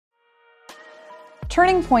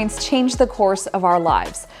Turning points change the course of our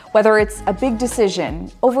lives, whether it's a big decision,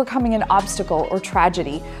 overcoming an obstacle or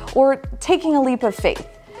tragedy, or taking a leap of faith.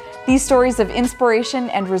 These stories of inspiration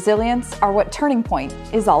and resilience are what Turning Point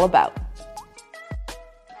is all about.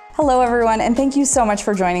 Hello everyone, and thank you so much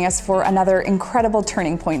for joining us for another incredible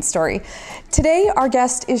Turning Point story. Today, our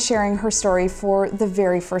guest is sharing her story for the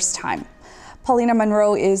very first time. Paulina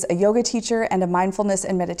Munroe is a yoga teacher and a mindfulness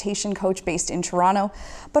and meditation coach based in Toronto,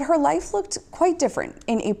 but her life looked quite different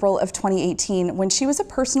in April of 2018 when she was a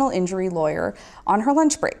personal injury lawyer on her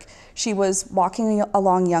lunch break. She was walking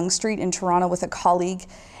along Yonge Street in Toronto with a colleague,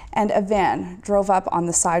 and a van drove up on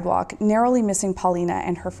the sidewalk, narrowly missing Paulina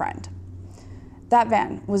and her friend. That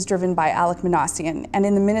van was driven by Alec Manassian, and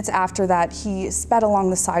in the minutes after that, he sped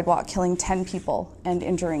along the sidewalk, killing 10 people and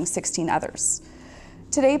injuring 16 others.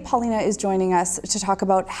 Today, Paulina is joining us to talk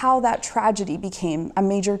about how that tragedy became a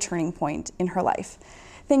major turning point in her life.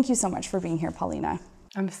 Thank you so much for being here, Paulina.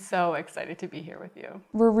 I'm so excited to be here with you.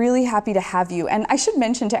 We're really happy to have you. And I should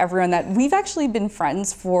mention to everyone that we've actually been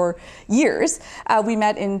friends for years. We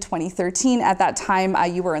met in 2013. At that time,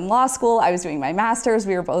 you were in law school. I was doing my master's.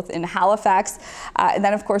 We were both in Halifax. And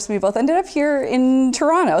then, of course, we both ended up here in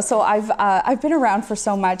Toronto. So I've been around for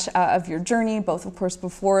so much of your journey, both, of course,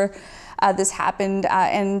 before this happened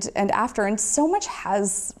and after. And so much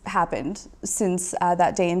has happened since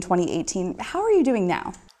that day in 2018. How are you doing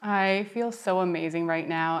now? I feel so amazing right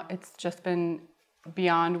now. It's just been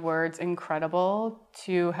beyond words incredible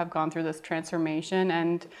to have gone through this transformation,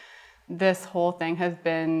 and this whole thing has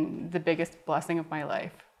been the biggest blessing of my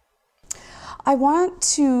life. I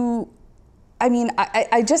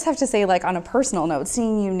just have to say, like, on a personal note,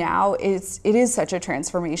 seeing you now, it is such a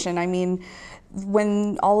transformation. I mean,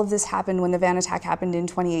 when all of this happened, when the van attack happened in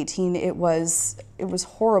 2018, it was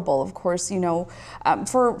horrible, of course, you know,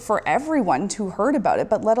 for everyone who heard about it,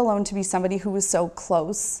 but let alone to be somebody who was so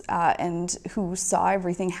close and who saw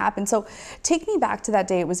everything happen. So take me back to that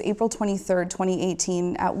day. It was April 23rd,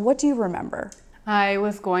 2018. What do you remember? I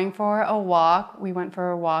was going for a walk. We went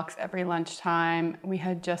for walks every lunchtime. We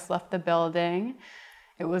had just left the building.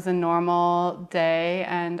 It was a normal day,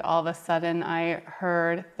 and all of a sudden I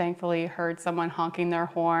thankfully heard someone honking their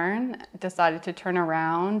horn, decided to turn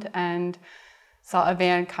around and saw a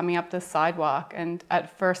van coming up the sidewalk. And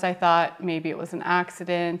at first I thought maybe it was an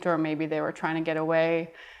accident or maybe they were trying to get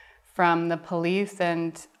away from the police,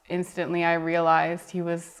 and instantly I realized he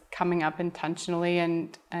was coming up intentionally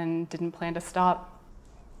and didn't plan to stop.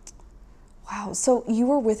 Wow, so you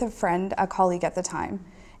were with a friend, a colleague at the time,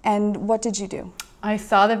 and what did you do? I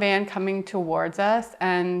saw the van coming towards us,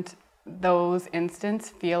 and those instants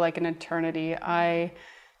feel like an eternity. I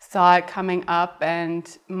saw it coming up, and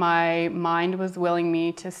my mind was willing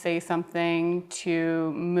me to say something,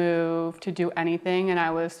 to move, to do anything, and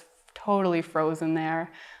I was totally frozen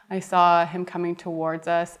there. I saw him coming towards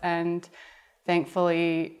us, and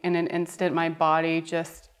thankfully, in an instant, my body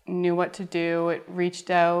just knew what to do. It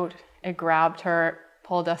reached out, it grabbed her,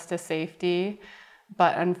 pulled us to safety.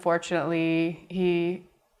 But unfortunately, he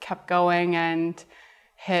kept going and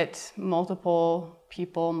hit multiple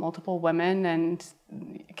people, multiple women, and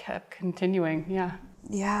kept continuing, yeah.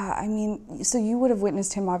 Yeah, I mean, so you would have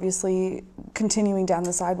witnessed him obviously continuing down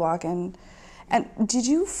the sidewalk, and did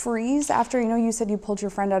you freeze after? You know, you said you pulled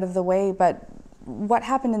your friend out of the way, but what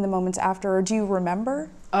happened in the moments after, or do you remember?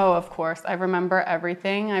 Oh, of course, I remember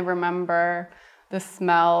everything. I remember the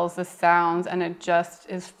smells, the sounds, and it just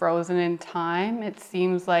is frozen in time. It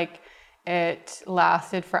seems like it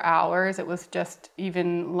lasted for hours. It was just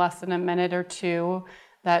even less than a minute or two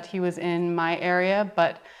that he was in my area.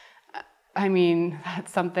 But I mean,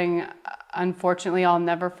 that's something, unfortunately, I'll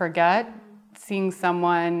never forget. Seeing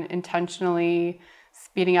someone intentionally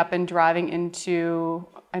speeding up and driving into,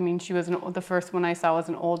 I mean, she was the first one I saw was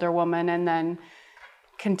an older woman, and then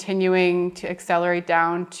continuing to accelerate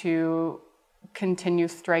down to continue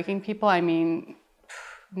striking people. I mean,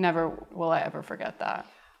 never will I ever forget that.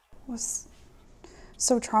 It was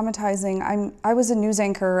so traumatizing. I was a news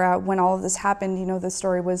anchor when all of this happened. You know, the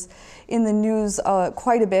story was in the news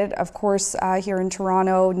quite a bit, of course, here in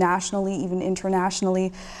Toronto, nationally, even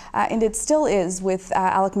internationally, and it still is with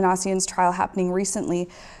Alec Manassian's trial happening recently.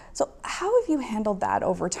 So how have you handled that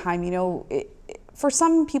over time? You know, for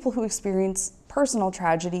some people who experience personal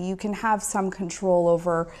tragedy, you can have some control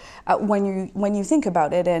over when you think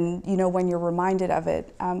about it and, you know, when you're reminded of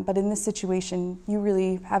it. But in this situation, you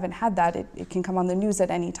really haven't had that. It can come on the news at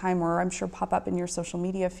any time, or I'm sure pop up in your social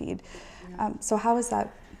media feed. So how has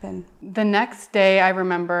that been? The next day, I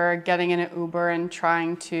remember getting in an Uber and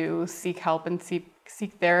trying to seek help and seek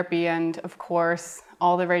seek therapy, and of course,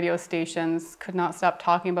 all the radio stations could not stop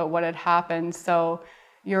talking about what had happened. So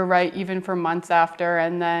you're right, even for months after,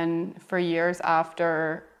 and then for years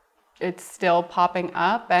after, it's still popping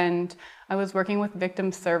up. And I was working with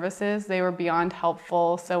victim services. They were beyond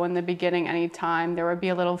helpful. So in the beginning, anytime there would be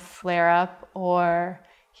a little flare up or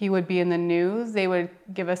he would be in the news, they would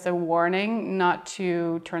give us a warning not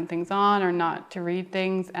to turn things on or not to read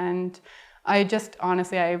things. And I just,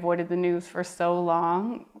 honestly, I avoided the news for so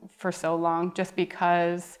long, just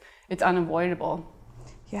because it's unavoidable.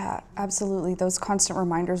 Yeah, absolutely. Those constant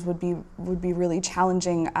reminders would be really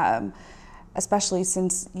challenging, especially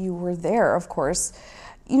since you were there, of course.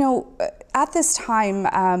 You know, at this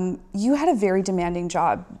time, you had a very demanding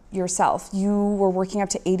job yourself. You were working up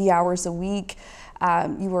to 80 hours a week.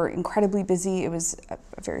 You were incredibly busy. It was a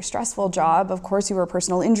very stressful job. Of course, you were a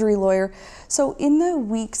personal injury lawyer. So in the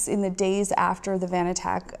weeks, in the days after the van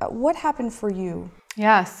attack, what happened for you?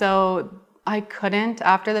 Yeah, so I couldn't,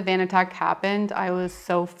 after the van attack happened, I was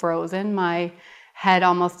so frozen. My head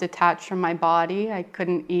almost detached from my body. I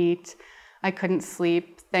couldn't eat. I couldn't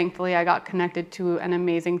sleep. Thankfully, I got connected to an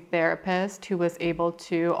amazing therapist who was able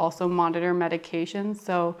to also monitor medications.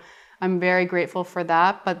 So I'm very grateful for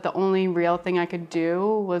that. But the only real thing I could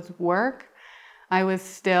do was work. I was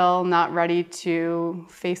still not ready to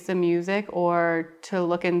face the music or to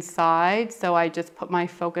look inside. So I just put my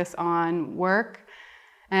focus on work.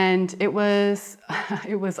 And it was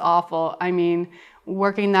awful. I mean,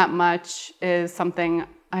 working that much is something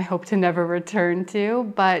I hope to never return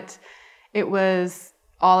to, but it was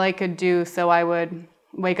all I could do. So I would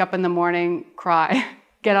wake up in the morning, cry,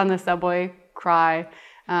 get on the subway, cry,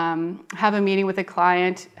 have a meeting with a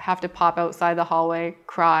client, have to pop outside the hallway,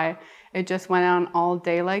 cry. It just went on all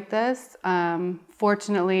day like this.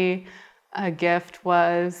 Fortunately, a gift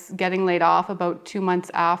was getting laid off about 2 months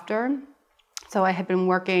after. So I had been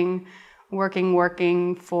working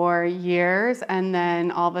for years, and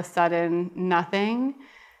then all of a sudden, nothing.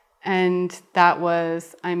 And that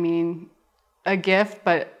was, I mean, a gift,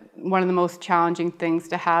 but one of the most challenging things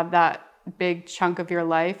to have that big chunk of your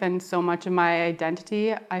life and so much of my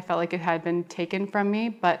identity. I felt like it had been taken from me,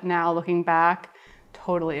 but now looking back,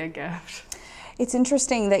 totally a gift. It's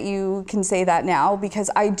interesting that you can say that now, because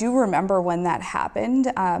I do remember when that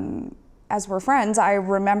happened. As we're friends, I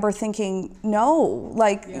remember thinking, no,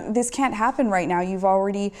 this can't happen right now. You've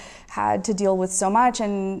already had to deal with so much,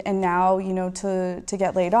 and now, you know, to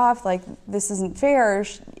get laid off, like, this isn't fair.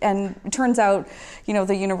 And it turns out, you know,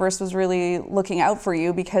 the universe was really looking out for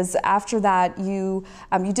you, because after that, you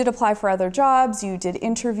did apply for other jobs, you did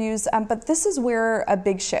interviews, but this is where a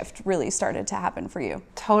big shift really started to happen for you.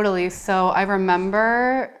 Totally. So I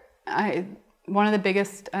remember, one of the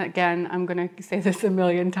biggest, again, I'm going to say this a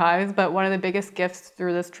million times, but one of the biggest gifts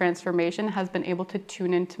through this transformation has been able to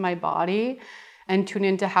tune into my body and tune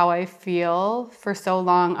into how I feel. For so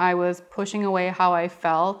long, I was pushing away how I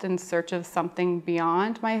felt in search of something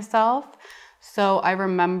beyond myself. So I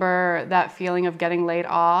remember that feeling of getting laid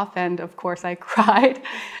off, and of course I cried.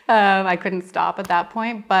 I couldn't stop at that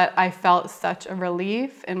point, but I felt such a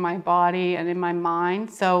relief in my body and in my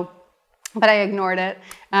mind. But I ignored it.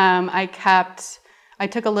 I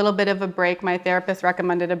took a little bit of a break. My therapist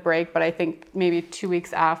recommended a break, but I think maybe 2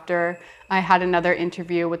 weeks after, I had another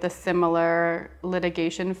interview with a similar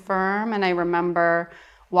litigation firm. And I remember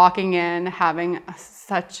walking in, having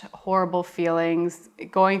such horrible feelings,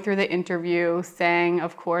 going through the interview, saying,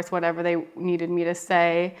 of course, whatever they needed me to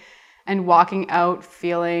say, and walking out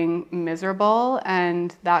feeling miserable.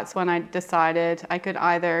 And that's when I decided I could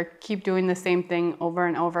either keep doing the same thing over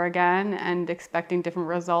and over again and expecting different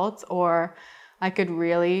results, or I could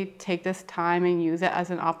really take this time and use it as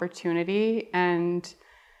an opportunity. And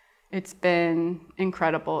it's been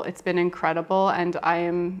incredible. It's been incredible. And I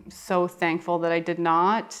am so thankful that I did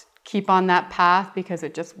not keep on that path, because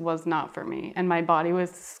it just was not for me. And my body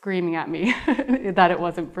was screaming at me that it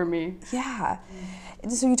wasn't for me. Yeah.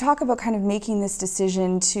 So you talk about kind of making this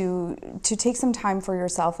decision to take some time for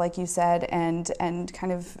yourself, like you said, and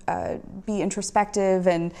kind of be introspective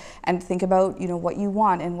and think about, you know, what you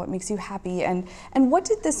want and what makes you happy. And what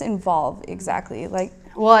did this involve exactly?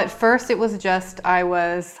 Well, at first it was just I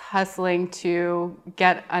was hustling to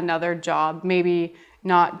get another job, maybe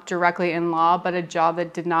not directly in law, but a job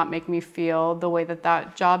that did not make me feel the way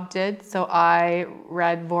that job did. So I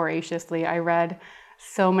read voraciously. I read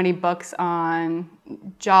so many books on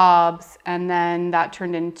jobs, and then that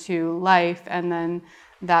turned into life, and then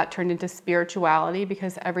that turned into spirituality,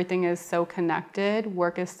 because everything is so connected.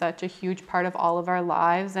 Work is such a huge part of all of our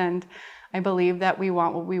lives, and I believe that we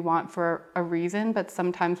want what we want for a reason, but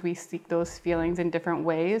sometimes we seek those feelings in different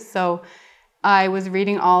ways. So I was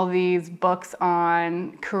reading all these books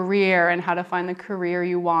on career and how to find the career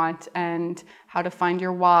you want and how to find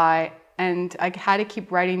your why. And I had to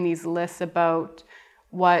keep writing these lists about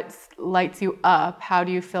what lights you up. How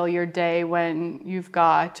do you fill your day when you've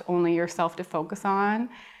got only yourself to focus on?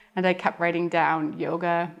 And I kept writing down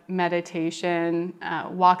yoga, meditation,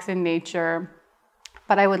 walks in nature.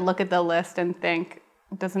 But I would look at the list and think,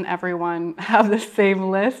 doesn't everyone have the same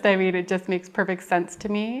list? I mean, it just makes perfect sense to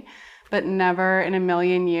me. But never in a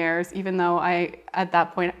million years, even though I, at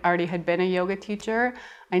that point, already had been a yoga teacher,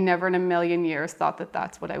 I never in a million years thought that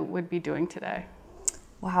that's what I would be doing today.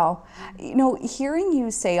 Wow. You know, hearing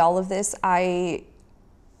you say all of this, I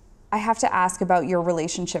have to ask about your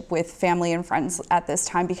relationship with family and friends at this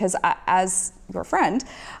time, because as your friend,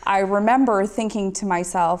 I remember thinking to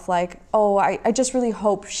myself, like, oh, I just really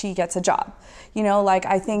hope she gets a job. You know, like,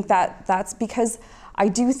 I think that's because I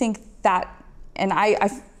do think that, and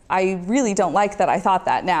I really don't like that I thought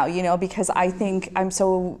that now, you know, because I think I'm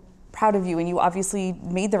so proud of you, and you obviously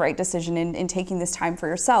made the right decision in taking this time for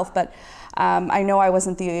yourself. But I know I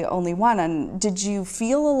wasn't the only one. And did you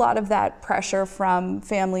feel a lot of that pressure from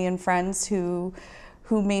family and friends who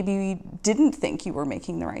maybe didn't think you were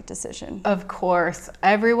making the right decision? Of course.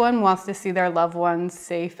 Everyone wants to see their loved ones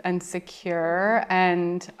safe and secure.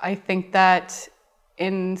 And I think that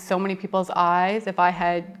in so many people's eyes, if I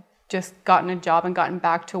had just gotten a job and gotten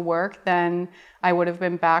back to work, then I would have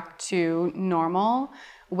been back to normal,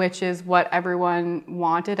 which is what everyone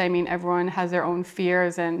wanted. I mean, everyone has their own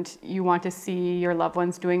fears and you want to see your loved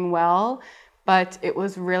ones doing well, but it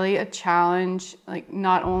was really a challenge. Like,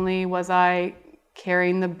 not only was I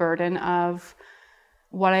carrying the burden of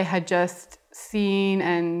what I had just seen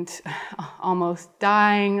and almost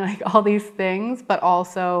dying, like all these things, but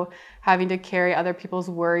also having to carry other people's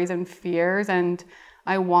worries and fears. And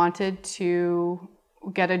I wanted to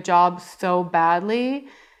get a job so badly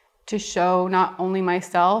to show not only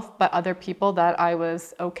myself, but other people that I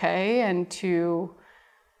was okay, and to,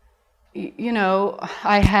 you know,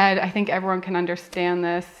 I think everyone can understand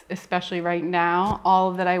this, especially right now.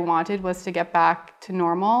 All that I wanted was to get back to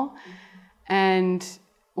normal. And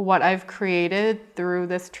what I've created through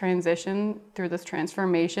this transition, through this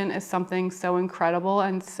transformation, is something so incredible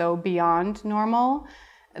and so beyond normal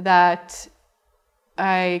that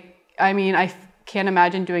I can't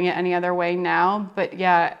imagine doing it any other way now. But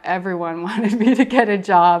yeah, everyone wanted me to get a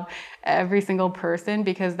job, every single person,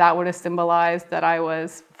 because that would have symbolized that I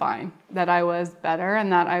was fine, that I was better,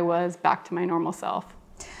 and that I was back to my normal self.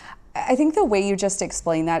 I think the way you just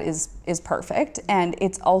explained that is perfect, and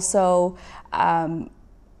it's also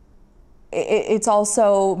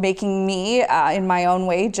making me, in my own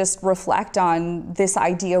way, just reflect on this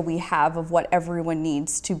idea we have of what everyone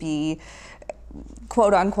needs to be,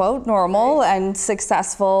 quote unquote, normal and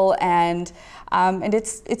successful, and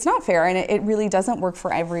it's not fair, and it really doesn't work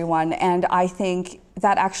for everyone. And I think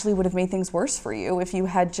that actually would have made things worse for you if you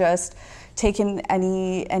had just taken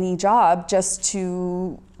any job just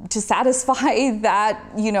to satisfy that,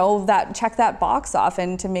 you know, that check that box off,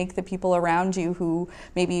 and to make the people around you who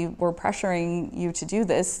maybe were pressuring you to do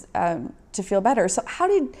this to feel better. So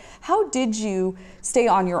how did you stay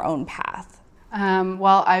on your own path?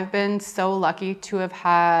 Well, I've been so lucky to have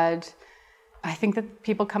had, I think that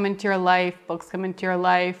people come into your life, books come into your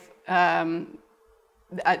life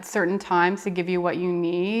at certain times to give you what you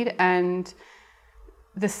need. And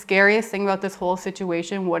the scariest thing about this whole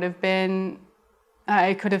situation would have been,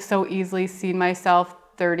 I could have so easily seen myself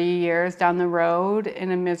 30 years down the road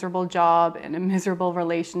in a miserable job, in a miserable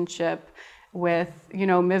relationship, with, you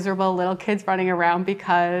know, miserable little kids running around,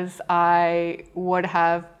 because I would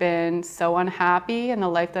have been so unhappy in the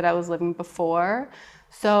life that I was living before.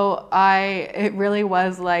 So it really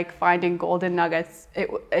was like finding golden nuggets.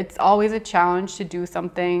 It's always a challenge to do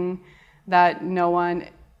something that no one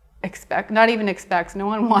no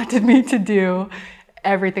one wanted me to do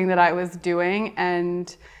everything that I was doing.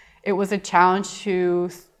 And it was a challenge to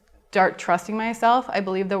start trusting myself. I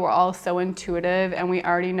believe that we're all so intuitive and we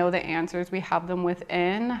already know the answers. We have them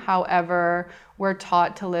within. However, we're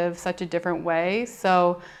taught to live such a different way.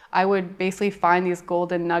 So I would basically find these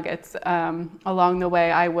golden nuggets along the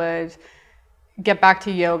way. I would get back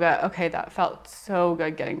to yoga. Okay, that felt so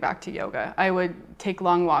good getting back to yoga. I would take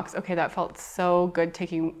long walks. Okay, that felt so good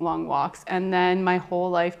taking long walks. And then my whole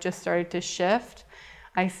life just started to shift.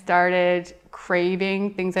 I started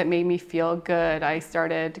craving things that made me feel good. I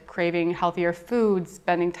started craving healthier foods,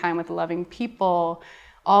 spending time with loving people,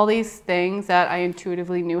 all these things that I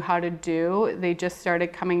intuitively knew how to do. They just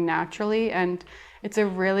started coming naturally, and it's a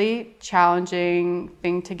really challenging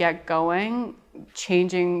thing to get going.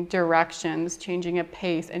 changing directions, changing a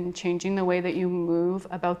pace, and changing the way that you move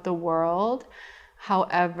about the world.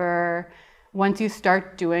 However, once you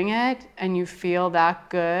start doing it and you feel that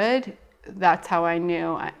good, that's how I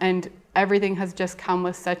knew. And everything has just come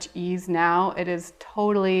with such ease now. It is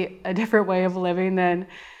totally a different way of living than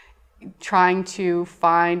trying to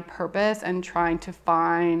find purpose and trying to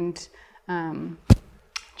find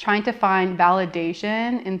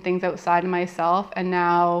validation in things outside of myself. And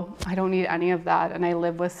now I don't need any of that, and I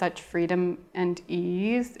live with such freedom and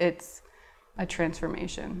ease. It's a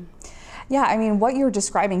transformation. Yeah, I mean, what you're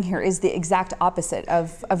describing here is the exact opposite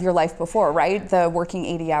of your life before, right? The working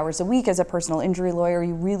 80 hours a week as a personal injury lawyer,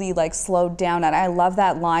 you really like slowed down. And I love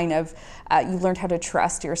that line of you learned how to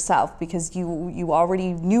trust yourself, because you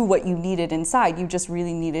already knew what you needed inside. You just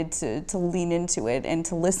really needed to lean into it and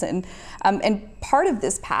to listen. And part of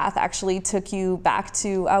this path actually took you back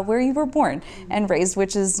to where you were born and raised,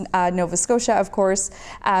 which is Nova Scotia, of course.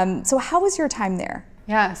 So how was your time there?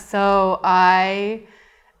 Yeah, so I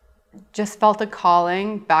just felt a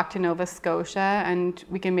calling back to Nova Scotia, and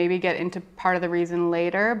we can maybe get into part of the reason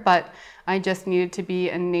later, but I just needed to be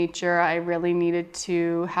in nature. I really needed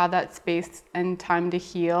to have that space and time to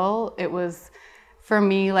heal. It was, for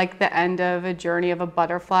me, like the end of a journey of a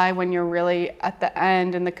butterfly, when you're really at the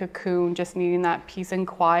end in the cocoon, just needing that peace and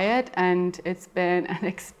quiet, and it's been an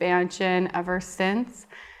expansion ever since.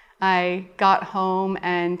 I got home,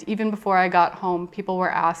 and even before I got home, people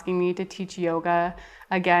were asking me to teach yoga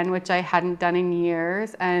again, which I hadn't done in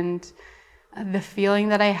years. And the feeling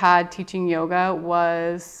that I had teaching yoga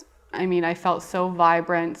was, I mean, I felt so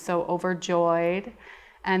vibrant, so overjoyed.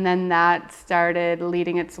 And then that started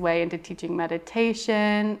leading its way into teaching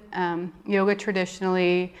meditation. Yoga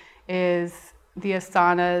traditionally is the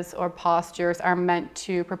asanas or postures are meant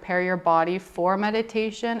to prepare your body for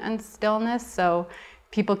meditation and stillness. So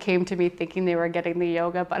people came to me thinking they were getting the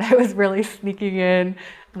yoga, but I was really sneaking in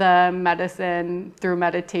the medicine through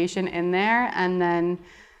meditation in there. And then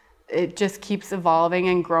it just keeps evolving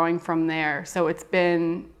and growing from there. So it's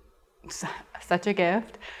been such a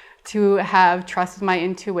gift to have trusted my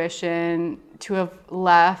intuition, to have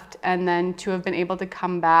left, and then to have been able to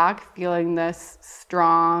come back feeling this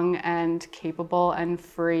strong and capable and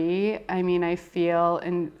free. I mean, I feel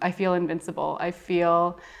invincible. I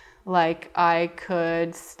feel like I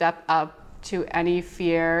could step up to any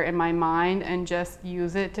fear in my mind and just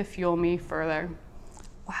use it to fuel me further.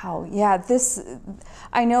 Wow, yeah,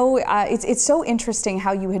 I know it's so interesting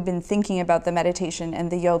how you had been thinking about the meditation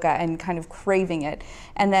and the yoga and kind of craving it.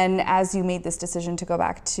 And then as you made this decision to go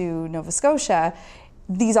back to Nova Scotia,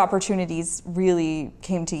 these opportunities really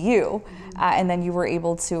came to you, and then you were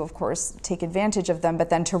able to, of course, take advantage of them, but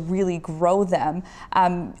then to really grow them.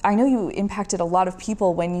 I know you impacted a lot of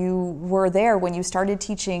people when you were there, when you started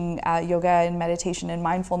teaching yoga and meditation and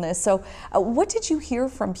mindfulness. So what did you hear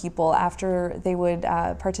from people after they would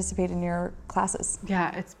participate in your classes?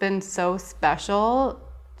 Yeah, it's been so special.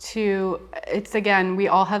 It's again, we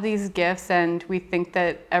all have these gifts and we think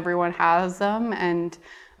that everyone has them, and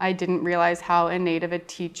I didn't realize how innate of a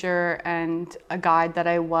teacher and a guide that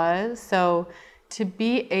I was. So to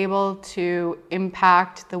be able to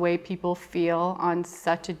impact the way people feel on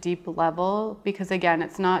such a deep level, because again,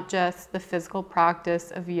 it's not just the physical practice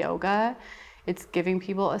of yoga, it's giving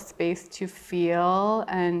people a space to feel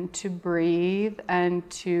and to breathe and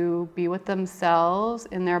to be with themselves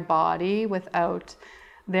in their body without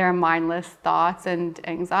their mindless thoughts and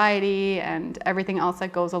anxiety and everything else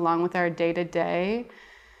that goes along with our day-to-day.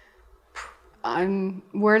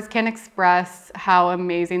 Words can't express how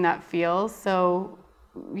amazing that feels. So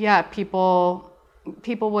yeah, people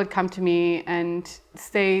would come to me and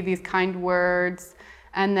say these kind words.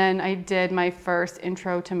 And then I did my first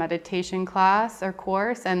intro to meditation class or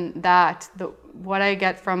course, and what I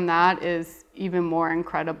get from that is even more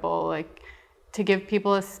incredible. Like, to give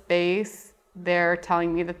people a space, they're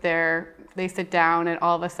telling me that they sit down and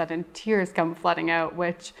all of a sudden tears come flooding out,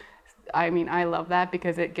 which, I mean, I love that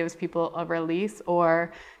because it gives people a release,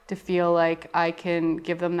 or to feel like I can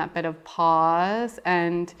give them that bit of pause.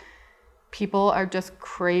 And people are just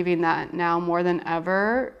craving that now more than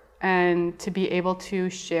ever. And to be able to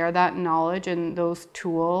share that knowledge and those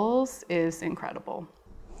tools is incredible.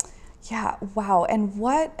 Yeah, wow. And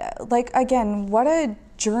what a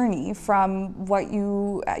journey from what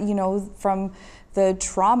from the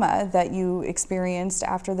trauma that you experienced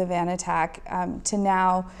after the van attack to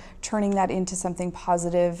now turning that into something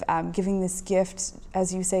positive, giving this gift,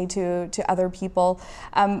 as you say, to other people.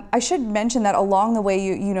 I should mention that along the way,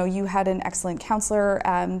 you had an excellent counselor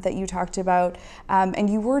that you talked about, and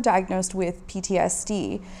you were diagnosed with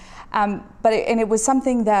PTSD. And it was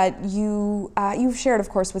something that you've shared, of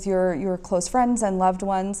course, with your close friends and loved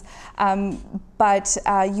ones, but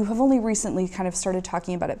you have only recently kind of started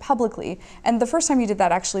talking about it publicly. And the first time you did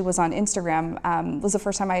that actually was on Instagram. Was the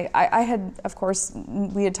first time I had, of course,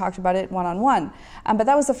 we had talked about it one-on-one, but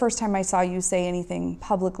that was the first time I saw you say anything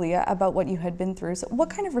publicly about what you had been through. So what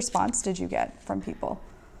kind of response did you get from people?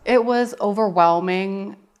 It was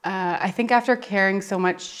overwhelming. I think after carrying so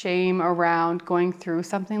much shame around going through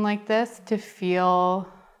something like this, to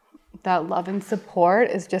feel that love and support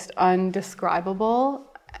is just undescribable.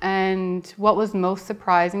 And what was most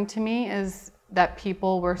surprising to me is that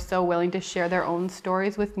people were so willing to share their own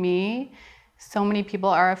stories with me. So many people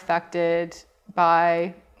are affected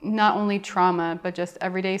by not only trauma, but just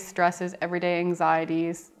everyday stresses, everyday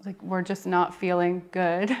anxieties. Like, we're just not feeling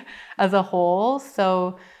good as a whole.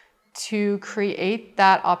 So to create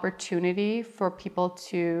that opportunity for people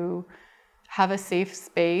to have a safe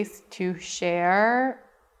space to share,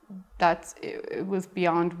 it was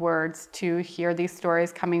beyond words to hear these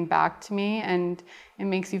stories coming back to me, and it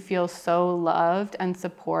makes you feel so loved and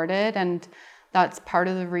supported. And that's part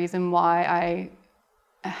of the reason why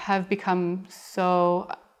I have become so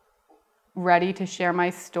ready to share my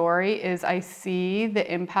story, is I see the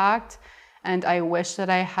impact. And I wish that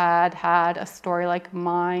I had a story like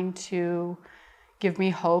mine to give me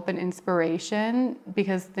hope and inspiration,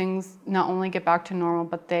 because things not only get back to normal,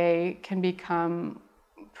 but they can become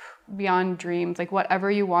beyond dreams, like whatever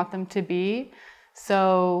you want them to be.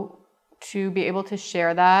 So to be able to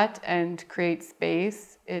share that and create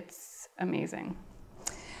space, it's amazing.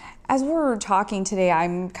 As we're talking today,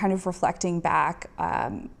 I'm kind of reflecting back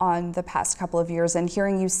on the past couple of years and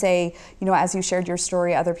hearing you say, as you shared your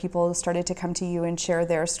story, other people started to come to you and share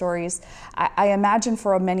their stories. I imagine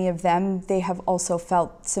for many of them, they have also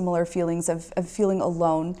felt similar feelings of feeling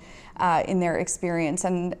alone in their experience.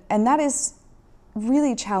 And that is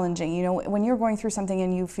really challenging. When you're going through something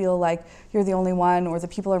and you feel like you're the only one, or the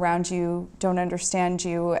people around you don't understand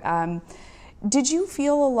you. Did you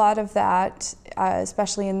feel a lot of that,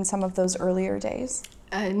 especially in some of those earlier days?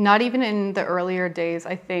 Not even in the earlier days.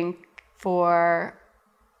 I think for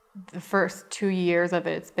the first 2 years of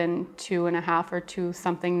it, it's been 2.5 or 2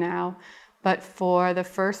 something now. But for the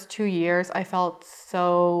first 2 years, I felt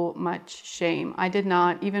so much shame. I did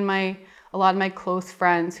not, even a lot of my close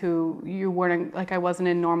friends who I wasn't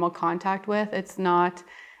in normal contact with, it's not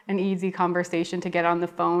an easy conversation to get on the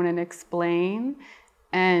phone and explain.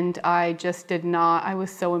 And I just did not, I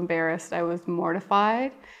was so embarrassed, I was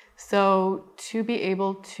mortified. So to be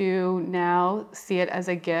able to now see it as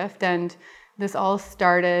a gift, and this all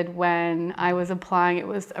started when I was applying, it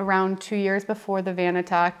was around 2 years before the van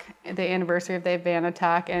attack, the anniversary of the van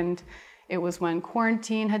attack, and it was when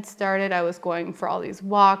quarantine had started. I was going for all these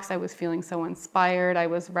walks, I was feeling so inspired, I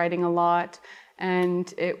was writing a lot,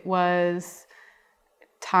 and it was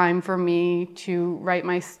time for me to write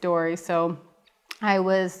my story. So I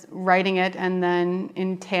was writing it, and then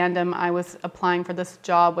in tandem, I was applying for this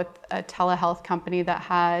job with a telehealth company that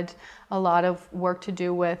had a lot of work to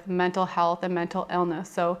do with mental health and mental illness.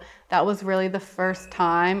 So that was really the first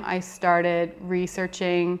time I started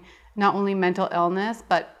researching not only mental illness,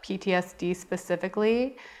 but PTSD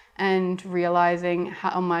specifically, and realizing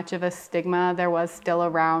how much of a stigma there was still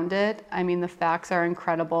around it. I mean, the facts are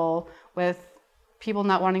incredible, with people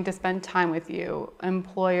not wanting to spend time with you,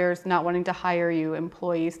 employers not wanting to hire you,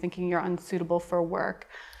 employees thinking you're unsuitable for work.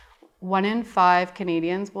 1 in 5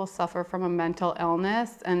 Canadians will suffer from a mental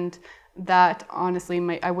illness, and that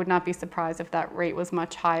honestly, I would not be surprised if that rate was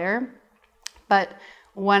much higher. But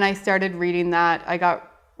when I started reading that, I got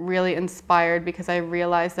really inspired, because I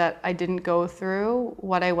realized that I didn't go through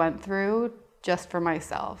what I went through just for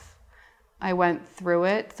myself. I went through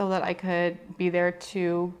it so that I could be there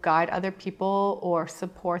to guide other people or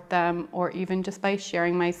support them, or even just by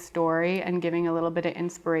sharing my story and giving a little bit of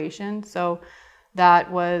inspiration. So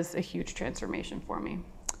that was a huge transformation for me.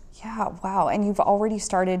 Yeah, wow. And you've already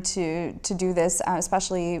started to do this,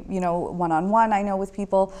 especially, one-on-one, I know, with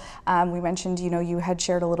people. We mentioned, you had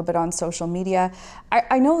shared a little bit on social media.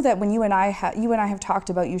 I know that when you and I have talked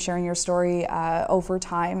about you sharing your story over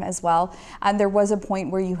time as well, and there was a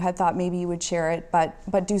point where you had thought maybe you would share it,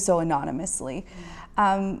 but do so anonymously.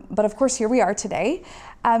 But of course, here we are today.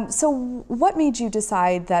 So what made you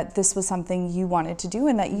decide that this was something you wanted to do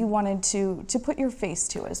and that you wanted to put your face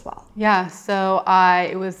to as well? Yeah, so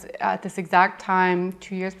it was at this exact time,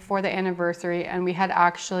 2 years before the anniversary, and we had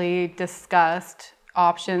actually discussed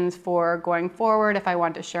options for going forward. If I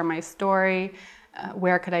wanted to share my story,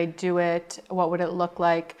 where could I do it? What would it look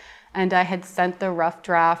like? And I had sent the rough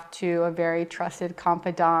draft to a very trusted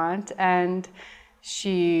confidant, and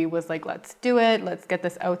she was like, let's do it, let's get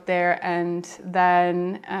this out there. And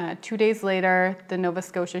then 2 days later, the Nova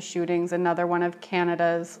Scotia shootings, another one of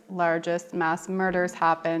Canada's largest mass murders,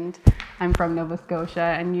 happened. I'm from Nova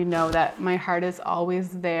Scotia, and you know that my heart is always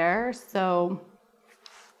there. So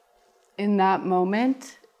in that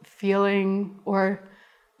moment, feeling or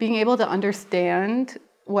being able to understand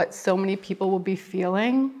what so many people will be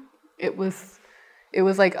feeling, it was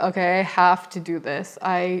like, okay, I have to do this.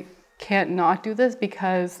 I can't not do this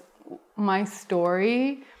because my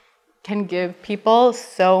story can give people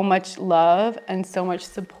so much love and so much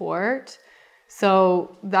support.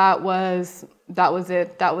 So that was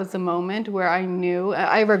it. That was the moment where I knew.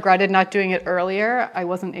 I regretted not doing it earlier. I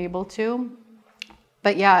wasn't able to.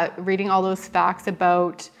 But yeah, reading all those facts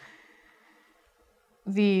about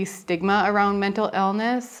the stigma around mental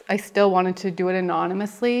illness, I still wanted to do it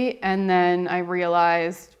anonymously. And then I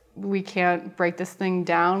realized we can't break this thing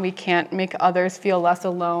down. We can't make others feel less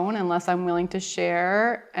alone unless I'm willing to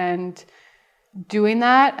share. And doing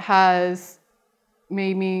that has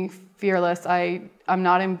made me fearless. I'm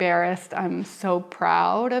not embarrassed. I'm so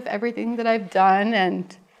proud of everything that I've done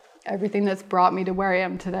and everything that's brought me to where I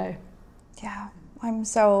am today. Yeah, I'm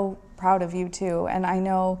so proud of you too. And I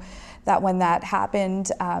know that when that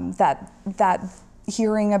happened, that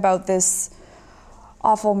hearing about this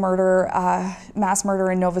awful murder, mass murder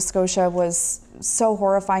in Nova Scotia was so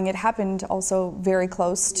horrifying. It happened also very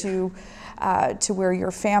close to where your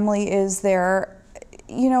family is there.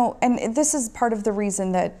 You know, and this is part of the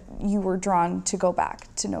reason that you were drawn to go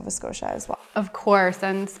back to Nova Scotia as well. Of course,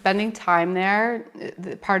 and spending time there,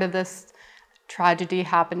 part of this tragedy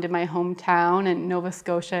happened in my hometown, and Nova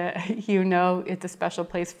Scotia, you know, it's a special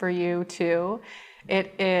place for you too.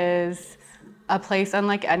 It is a place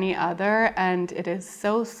unlike any other, and it is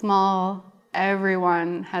so small.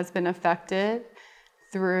 Everyone has been affected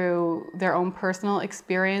through their own personal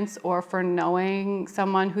experience or for knowing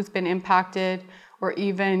someone who's been impacted, or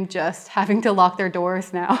even just having to lock their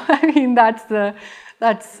doors now. I mean, that's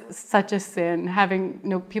such a sin.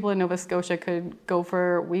 Having people in Nova Scotia could go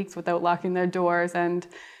for weeks without locking their doors, and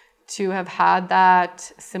to have had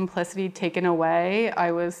that simplicity taken away,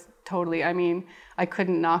 I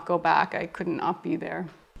couldn't not go back. I couldn't not be there.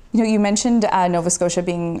 You know, you mentioned Nova Scotia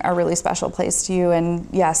being a really special place to you, and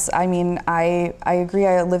yes, I mean, I agree.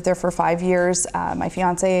 I lived there for 5 years. My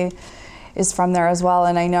fiance is from there as well,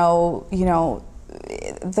 and I know, you know,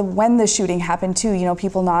 when the shooting happened too, you know,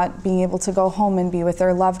 people not being able to go home and be with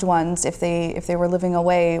their loved ones if they were living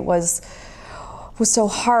away was so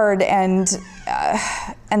hard, and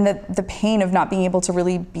the pain of not being able to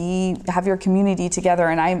really have your community together.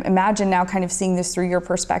 And I imagine now kind of seeing this through your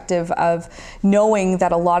perspective of knowing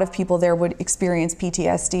that a lot of people there would experience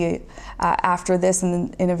PTSD after this,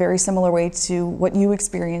 and in a very similar way to what you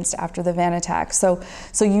experienced after the van attack. So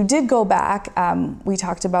you did go back. We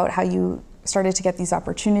talked about how you started to get these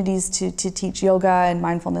opportunities to teach yoga and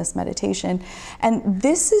mindfulness meditation. And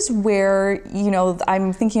this is where, you know,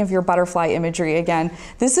 I'm thinking of your butterfly imagery again.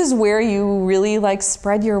 This is where you really like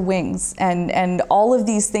spread your wings, and all of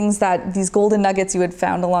these things, these golden nuggets you had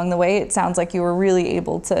found along the way, it sounds like you were really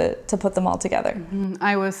able to put them all together. Mm-hmm.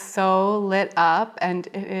 I was so lit up, and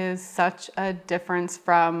it is such a difference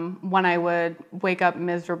from when I would wake up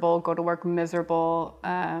miserable, go to work miserable,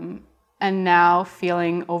 and now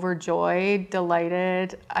feeling overjoyed,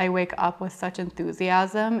 delighted. I wake up with such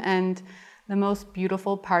enthusiasm, and the most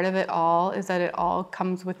beautiful part of it all is that it all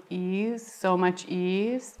comes with ease, so much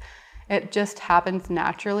ease. It just happens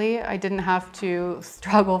naturally. I didn't have to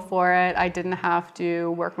struggle for it. I didn't have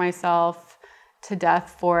to work myself to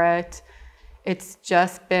death for it. It's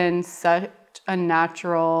just been such a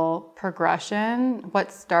natural progression.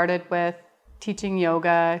 What started with teaching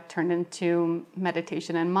yoga turned into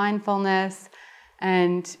meditation and mindfulness,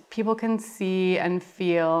 and people can see and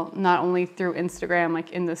feel, not only through Instagram,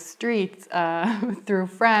 like in the streets, through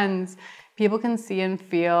friends, people can see and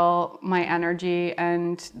feel my energy,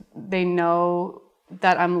 and they know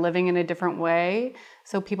that I'm living in a different way.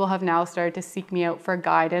 So people have now started to seek me out for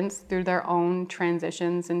guidance through their own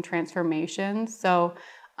transitions and transformations. So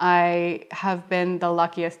I have been the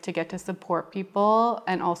luckiest to get to support people,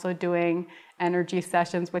 and also doing energy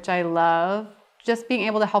sessions, which I love. Just being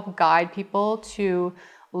able to help guide people to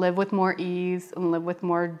live with more ease and live with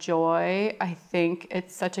more joy. I think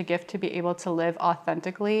it's such a gift to be able to live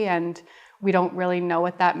authentically, and we don't really know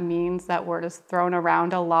what that means. That word is thrown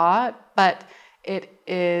around a lot, but it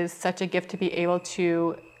is such a gift to be able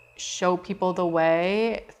to show people the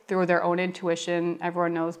way through their own intuition.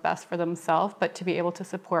 Everyone knows best for themselves, but to be able to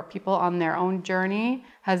support people on their own journey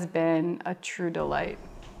has been a true delight.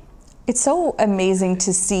 It's so amazing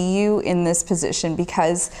to see you in this position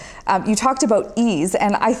because you talked about ease,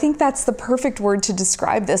 and I think that's the perfect word to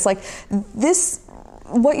describe this. Like this,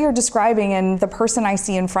 what you're describing and the person I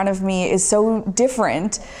see in front of me is so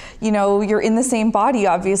different. You know, you're in the same body,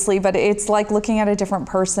 obviously, but it's like looking at a different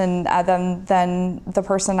person than the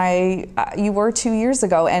person you were 2 years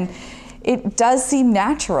ago. And it does seem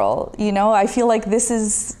natural, you know. I feel like this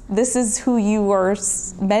is who you are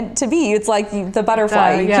meant to be. It's like the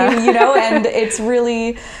butterfly, you know, and it's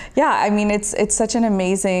really, yeah. I mean, it's such an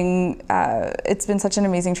amazing. It's been such an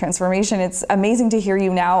amazing transformation. It's amazing to hear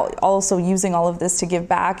you now also using all of this to give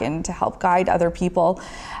back and to help guide other people.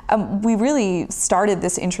 We really started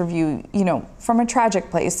this interview, you know, from a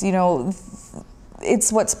tragic place, you know.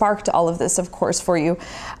 It's what sparked all of this, of course, for you.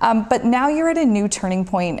 But now you're at a new turning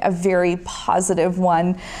point, a very positive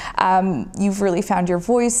one. You've really found your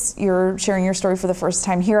voice. You're sharing your story for the first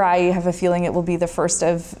time here. I have a feeling it will be the first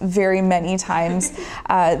of very many times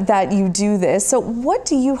that you do this. So what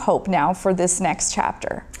do you hope now for this next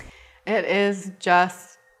chapter? It is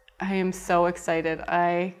just, I am so excited.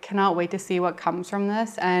 I cannot wait to see what comes from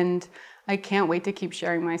this, and I can't wait to keep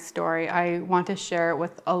sharing my story. I want to share it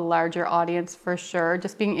with a larger audience for sure.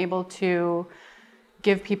 Just being able to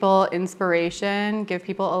give people inspiration, give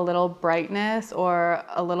people a little brightness or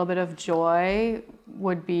a little bit of joy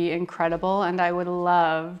would be incredible. And I would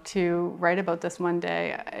love to write about this one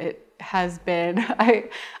day. It has been,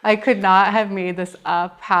 I could not have made this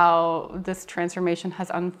up, how this transformation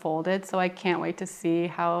has unfolded. So I can't wait to see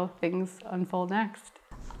how things unfold next.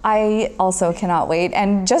 I also cannot wait.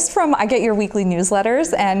 And just from, I get your weekly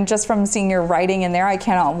newsletters, and just from seeing your writing in there, I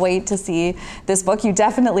cannot wait to see this book. You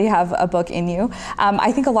definitely have a book in you.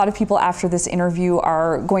 I think a lot of people after this interview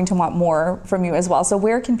are going to want more from you as well. So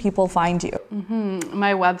where can people find you?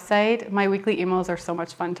 My website, my weekly emails are so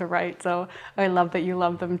much fun to write. So I love that you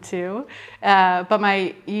love them too. But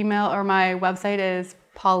my email or my website is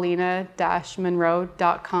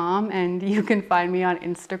paulina-munroe.com, and you can find me on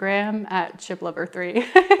Instagram at chiplover3.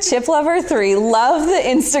 Chiplover3, love the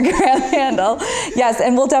Instagram handle. Yes,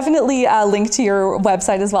 and we'll definitely link to your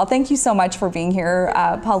website as well. Thank you so much for being here,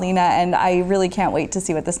 Paulina, and I really can't wait to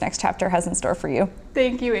see what this next chapter has in store for you.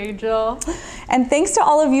 Thank you, Angel. And thanks to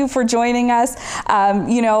all of you for joining us.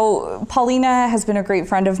 You know, Paulina has been a great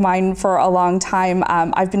friend of mine for a long time.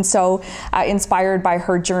 I've been so inspired by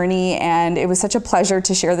her journey, and it was such a pleasure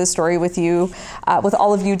to share this story with you, with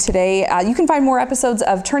all of you today. You can find more episodes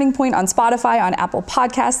of Turning Point on Spotify, on Apple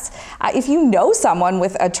Podcasts. If you know someone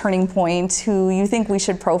with a turning point who you think we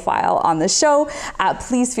should profile on the show,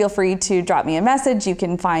 please feel free to drop me a message. You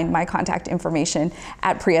can find my contact information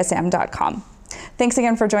at priyasam.com. Thanks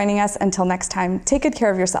again for joining us. Until next time, take good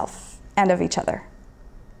care of yourself and of each other.